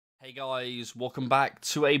Hey guys, welcome back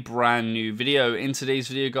to a brand new video. In today's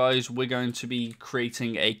video guys, we're going to be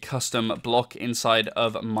creating a custom block inside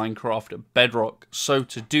of Minecraft Bedrock. So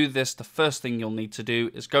to do this, the first thing you'll need to do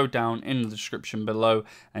is go down in the description below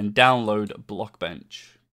and download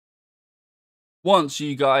Blockbench. Once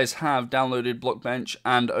you guys have downloaded Blockbench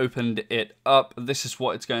and opened it up, this is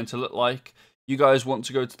what it's going to look like. You guys want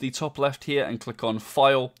to go to the top left here and click on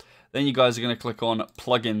File. Then you guys are going to click on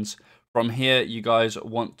Plugins. From here, you guys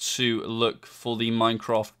want to look for the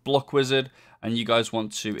Minecraft Block Wizard, and you guys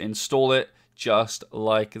want to install it just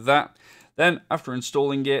like that. Then, after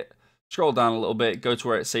installing it, scroll down a little bit, go to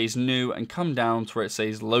where it says New, and come down to where it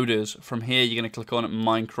says Loaders. From here, you're going to click on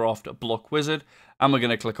Minecraft Block Wizard, and we're going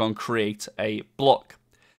to click on Create a Block.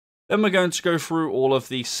 Then we're going to go through all of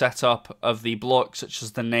the setup of the block, such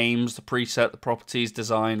as the names, the preset, the properties,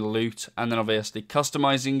 design, loot, and then obviously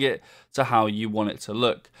customizing it to how you want it to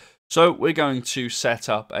look. So we're going to set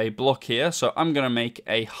up a block here. So I'm going to make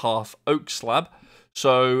a half oak slab.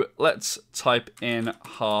 So let's type in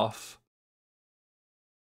half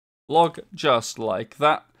log just like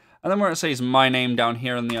that. And then where it says my name down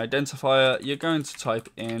here in the identifier, you're going to type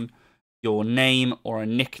in your name or a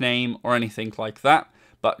nickname or anything like that.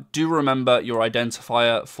 But do remember your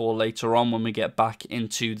identifier for later on when we get back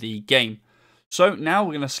into the game. So now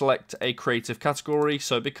we're going to select a creative category.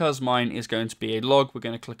 So because mine is going to be a log, we're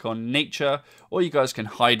going to click on nature, or you guys can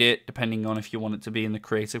hide it depending on if you want it to be in the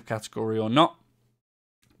creative category or not.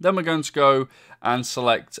 Then we're going to go and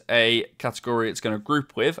select a category it's going to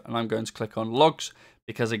group with, and I'm going to click on logs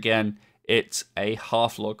because again, it's a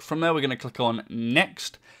half log. From there, we're going to click on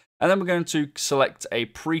next, and then we're going to select a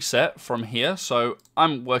preset from here. So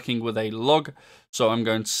I'm working with a log, so I'm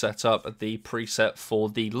going to set up the preset for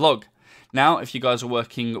the log. Now, if you guys are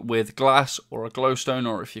working with glass or a glowstone,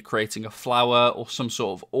 or if you're creating a flower or some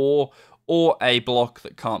sort of ore or a block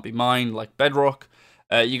that can't be mined like Bedrock,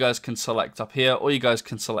 you guys can select up here, or you guys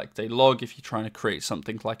can select a log if you're trying to create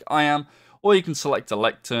something like I am, or you can select a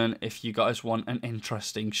lectern if you guys want an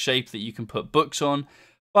interesting shape that you can put books on.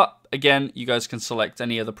 But again, you guys can select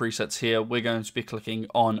any other presets here. We're going to be clicking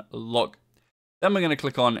on log. Then we're going to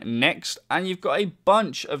click on next, and you've got a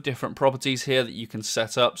bunch of different properties here that you can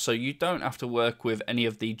set up, so you don't have to work with any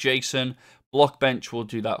of the JSON. Blockbench will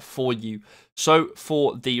do that for you. So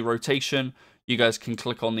for the rotation, you guys can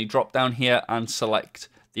click on the drop down here and select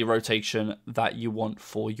the rotation that you want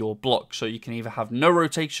for your block. So you can either have no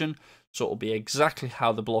rotation, so it will be exactly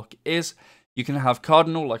how the block is. You can have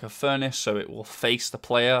cardinal like a furnace, so it will face the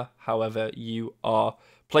player however you are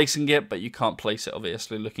placing it, but you can't place it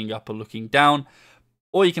obviously looking up or looking down.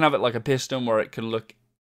 Or you can have it like a piston where it can look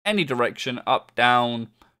any direction, up, down,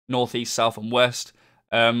 northeast, south and west.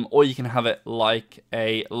 Or you can have it like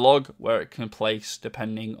a log where it can place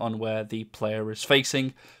depending on where the player is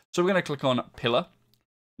facing. So we're going to click on pillar.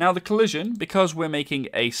 Now the collision, because we're making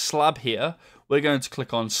a slab here, we're going to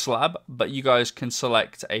click on slab, but you guys can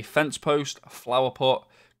select a fence post, a flower pot,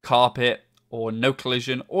 carpet, or no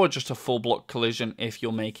collision, or just a full block collision if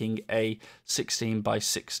you're making a 16 by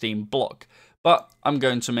 16 block. But I'm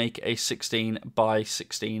going to make a 16 by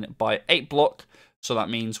 16 by 8 block, so that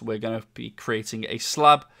means we're going to be creating a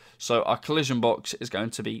slab. So our collision box is going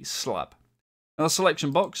to be slab. Now the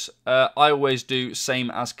selection box, I always do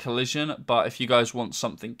same as collision, but if you guys want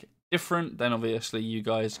something different, then obviously you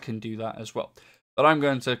guys can do that as well. But I'm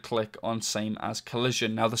going to click on same as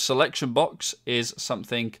collision. Now the selection box is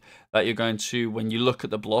something that you're going to, when you look at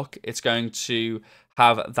the block, it's going to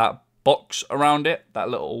have that box around it, that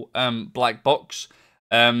little black box.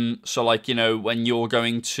 So like, you know, when you're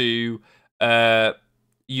going to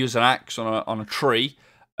use an axe on a tree,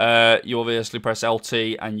 you obviously press LT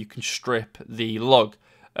and you can strip the log.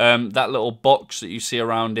 That little box that you see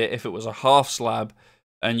around it, if it was a half slab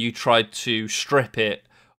and you tried to strip it,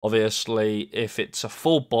 obviously, if it's a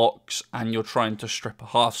full box and you're trying to strip a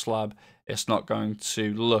half slab, it's not going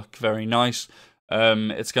to look very nice.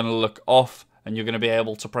 It's going to look off, and you're going to be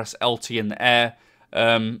able to press LT in the air.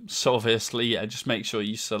 So obviously, yeah, just make sure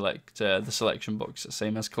you select the selection box, the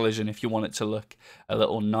same as collision, if you want it to look a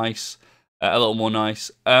little nice. A little more nice.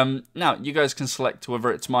 Now, you guys can select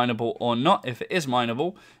whether it's mineable or not. If it is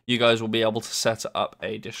mineable, you guys will be able to set up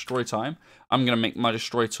a destroy time. I'm going to make my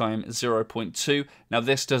destroy time 0.2. Now,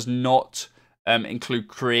 this does not include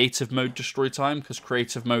creative mode destroy time, because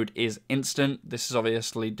creative mode is instant. This is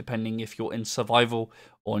obviously depending if you're in survival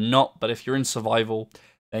or not. But if you're in survival,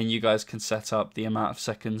 then you guys can set up the amount of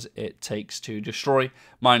seconds it takes to destroy.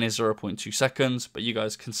 Mine is 0.2 seconds, but you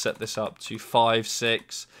guys can set this up to 5,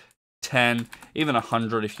 6, 10, even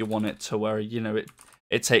 100 if you want it to where, you know,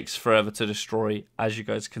 it takes forever to destroy. As you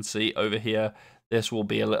guys can see over here, this will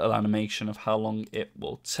be a little animation of how long it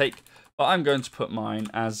will take. But I'm going to put mine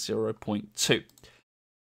as 0.2.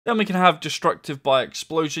 Then we can have destructive by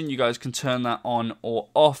explosion. You guys can turn that on or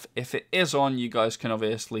off. If it is on, you guys can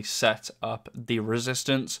obviously set up the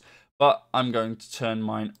resistance, but I'm going to turn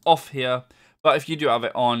mine off here. But if you do have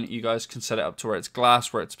it on, you guys can set it up to where it's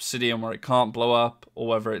glass, where it's obsidian, where it can't blow up, or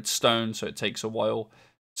whether it's stone, so it takes a while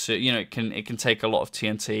to, it can take a lot of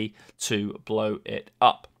TNT to blow it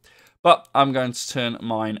up. But I'm going to turn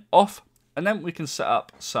mine off. And then we can set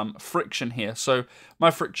up some friction here. So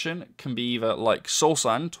my friction can be either like soul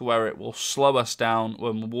sand, where it will slow us down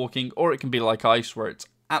when we're walking, or it can be like ice, where it's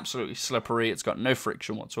absolutely slippery, it's got no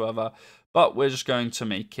friction whatsoever. But we're just going to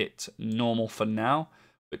make it normal for now,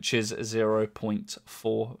 which is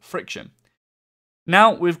 0.4 friction.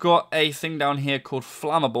 Now we've got a thing down here called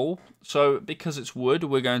flammable. So because it's wood,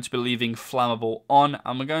 we're going to be leaving flammable on,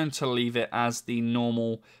 and we're going to leave it as the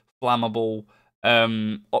normal flammable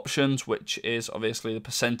options, which is obviously the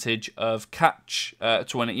percentage of catch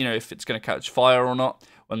to when it, if it's going to catch fire or not.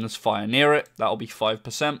 When there's fire near it, that'll be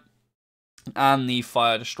 5%, and the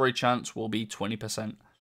fire destroy chance will be 20%.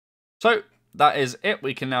 So that is it.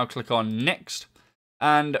 We can now click on next,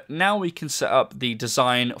 and now we can set up the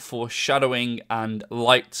design for shadowing and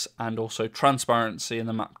lights and also transparency in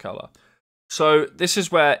the map color. So this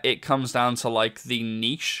is where it comes down to like the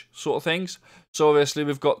niche sort of things. So obviously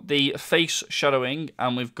we've got the face shadowing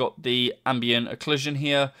and we've got the ambient occlusion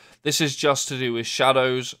here. This is just to do with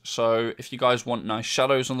shadows. So if you guys want nice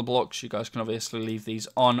shadows on the blocks, you guys can obviously leave these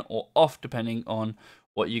on or off depending on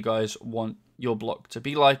what you guys want your block to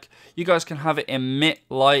be like. You guys can have it emit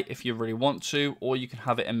light if you really want to, or you can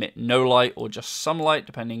have it emit no light or just some light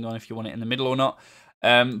depending on if you want it in the middle or not.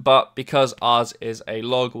 But because ours is a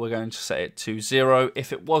log, we're going to set it to 0.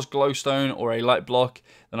 If it was glowstone or a light block,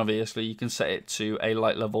 then obviously you can set it to a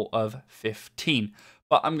light level of 15.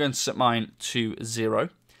 But I'm going to set mine to 0.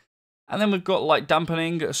 And then we've got light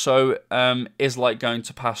dampening. So is light going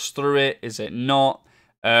to pass through it? Is it not?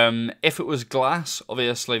 If it was glass,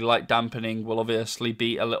 obviously light dampening will obviously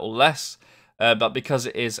be a little less. But because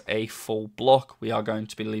it is a full block, we are going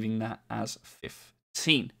to be leaving that as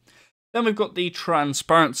 15. Then we've got the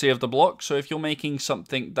transparency of the block. So if you're making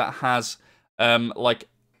something that has like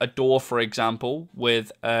a door, for example,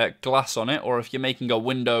 with glass on it, or if you're making a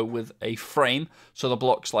window with a frame, so the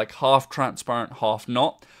block's like half transparent, half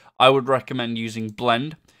not, I would recommend using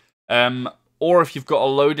blend. Or if you've got a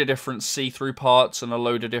load of different see-through parts and a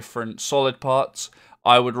load of different solid parts,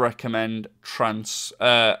 I would recommend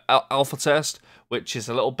alpha test, which is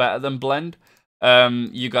a little better than blend.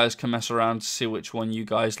 You guys can mess around to see which one you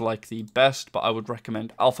guys like the best, but I would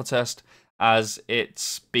recommend alpha test as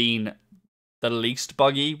it's been the least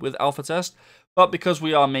buggy with alpha test. But because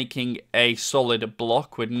we are making a solid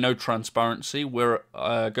block with no transparency, we're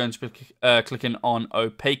going to be clicking on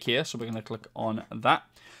opaque here, so we're going to click on that.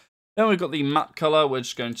 Then we've got the map color. We're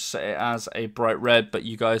just going to set it as a bright red, but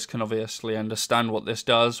you guys can obviously understand what this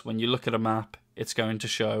does. When you look at a map, it's going to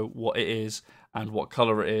show what it is and what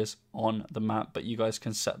color it is on the map, but you guys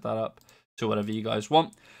can set that up to whatever you guys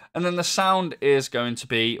want. And then the sound is going to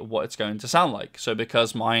be what it's going to sound like. So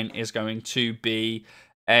because mine is going to be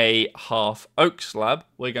a half oak slab,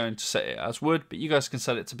 we're going to set it as wood, but you guys can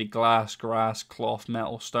set it to be glass, grass, cloth,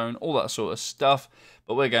 metal, stone, all that sort of stuff,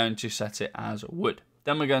 but we're going to set it as wood.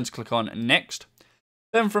 Then we're going to click on next.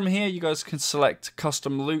 Then from here, you guys can select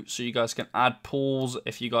custom loot, so you guys can add pools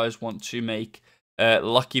if you guys want to make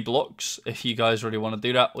lucky blocks, if you guys really want to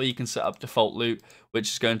do that, or you can set up default loot, which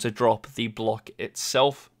is going to drop the block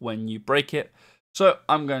itself when you break it. So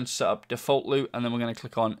I'm going to set up default loot, and then we're going to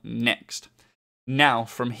click on next. Now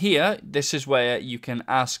from here, this is where you can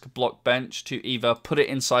ask Blockbench to either put it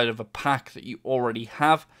inside of a pack that you already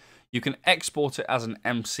have. You can export it as an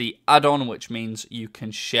MC add-on, which means you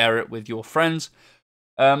can share it with your friends,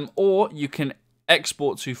 or you can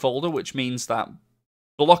export to folder, which means that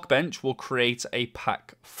Blockbench will create a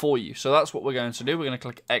pack for you. So that's what we're going to do. We're going to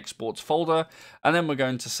click export to folder, and then we're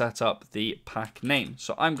going to set up the pack name.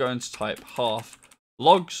 So I'm going to type half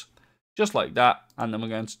logs, just like that, and then we're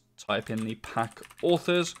going to type in the pack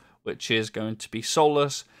authors, which is going to be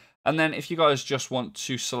soulless. And then if you guys just want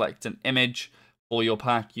to select an image for your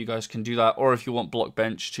pack, you guys can do that, or if you want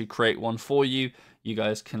Blockbench to create one for you, you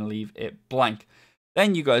guys can leave it blank.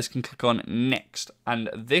 Then you guys can click on next, and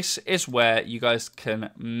this is where you guys can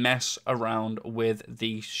mess around with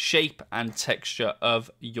the shape and texture of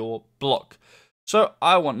your block. So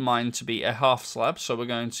I want mine to be a half slab, so we're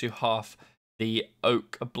going to half the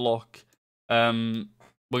oak block. We're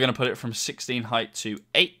going to put it from 16 height to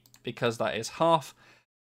 8 because that is half.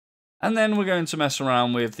 And then we're going to mess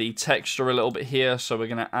around with the texture a little bit here. So we're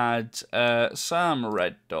going to add some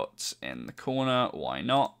red dots in the corner. Why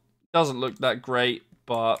not? Doesn't look that great,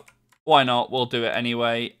 but why not? We'll do it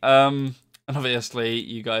anyway. And obviously,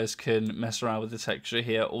 you guys can mess around with the texture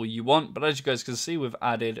here all you want. But as you guys can see, we've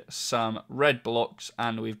added some red blocks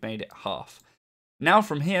and we've made it half. Now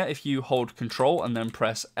from here, if you hold Control and then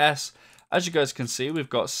press S, as you guys can see, we've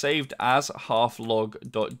got saved as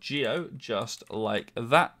halflog.geo, just like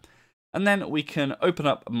that. And then we can open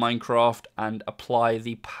up Minecraft and apply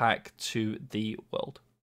the pack to the world.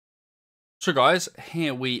 So guys,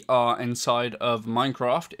 here we are inside of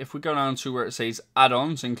Minecraft. If we go down to where it says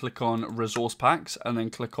add-ons and click on resource packs and then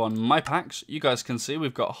click on my packs, you guys can see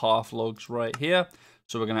we've got half logs right here.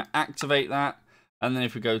 So we're going to activate that. And then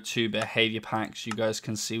if we go to behavior packs, you guys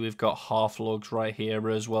can see we've got half logs right here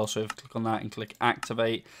as well. So if we click on that and click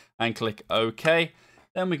activate and click OK,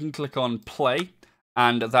 then we can click on play.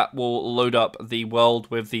 And that will load up the world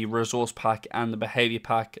with the resource pack and the behavior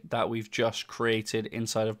pack that we've just created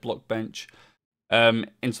inside of Blockbench.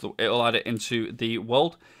 It'll add it into the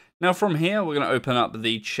world. Now from here, we're going to open up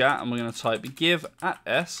the chat and we're going to type give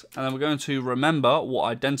 @s, and then we're going to remember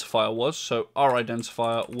what identifier was. So our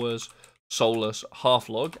identifier was soulless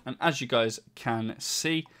half-log, and as you guys can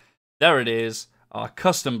see, there it is, our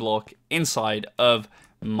custom block inside of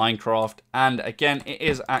Minecraft. And again, it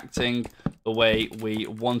is acting the way we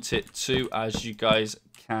want it to. As you guys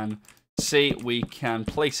can see, we can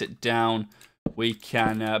place it down, we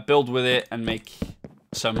can build with it and make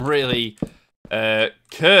some really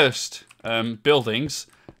cursed buildings,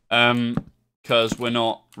 because we're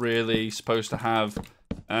not really supposed to have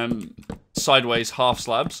sideways half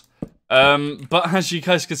slabs. But as you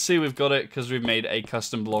guys can see, we've got it because we've made a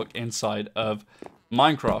custom block inside of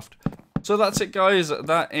Minecraft. So that's it, guys.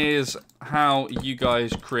 That is how you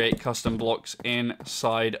guys create custom blocks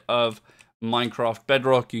inside of Minecraft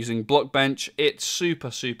Bedrock using Blockbench. It's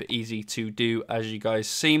super easy to do, as you guys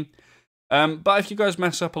see. But if you guys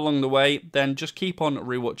mess up along the way, then just keep on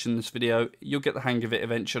rewatching this video. You'll get the hang of it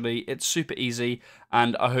eventually. It's super easy,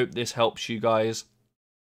 and I hope this helps you guys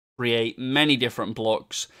create many different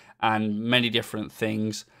blocks and many different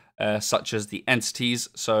things. Such as the entities.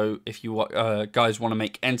 So if you guys want to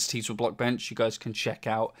make entities with Blockbench, you guys can check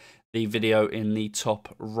out the video in the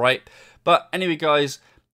top right. But anyway, guys,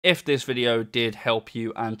 if this video did help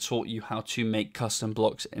you and taught you how to make custom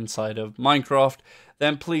blocks inside of Minecraft,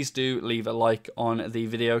 then please do leave a like on the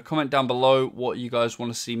video. Comment down below what you guys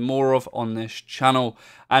want to see more of on this channel.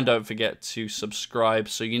 And don't forget to subscribe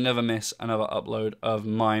so you never miss another upload of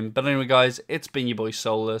mine. But anyway, guys, it's been your boy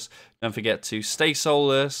Soulless. Don't forget to stay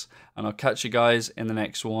soulless, and I'll catch you guys in the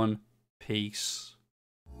next one. Peace.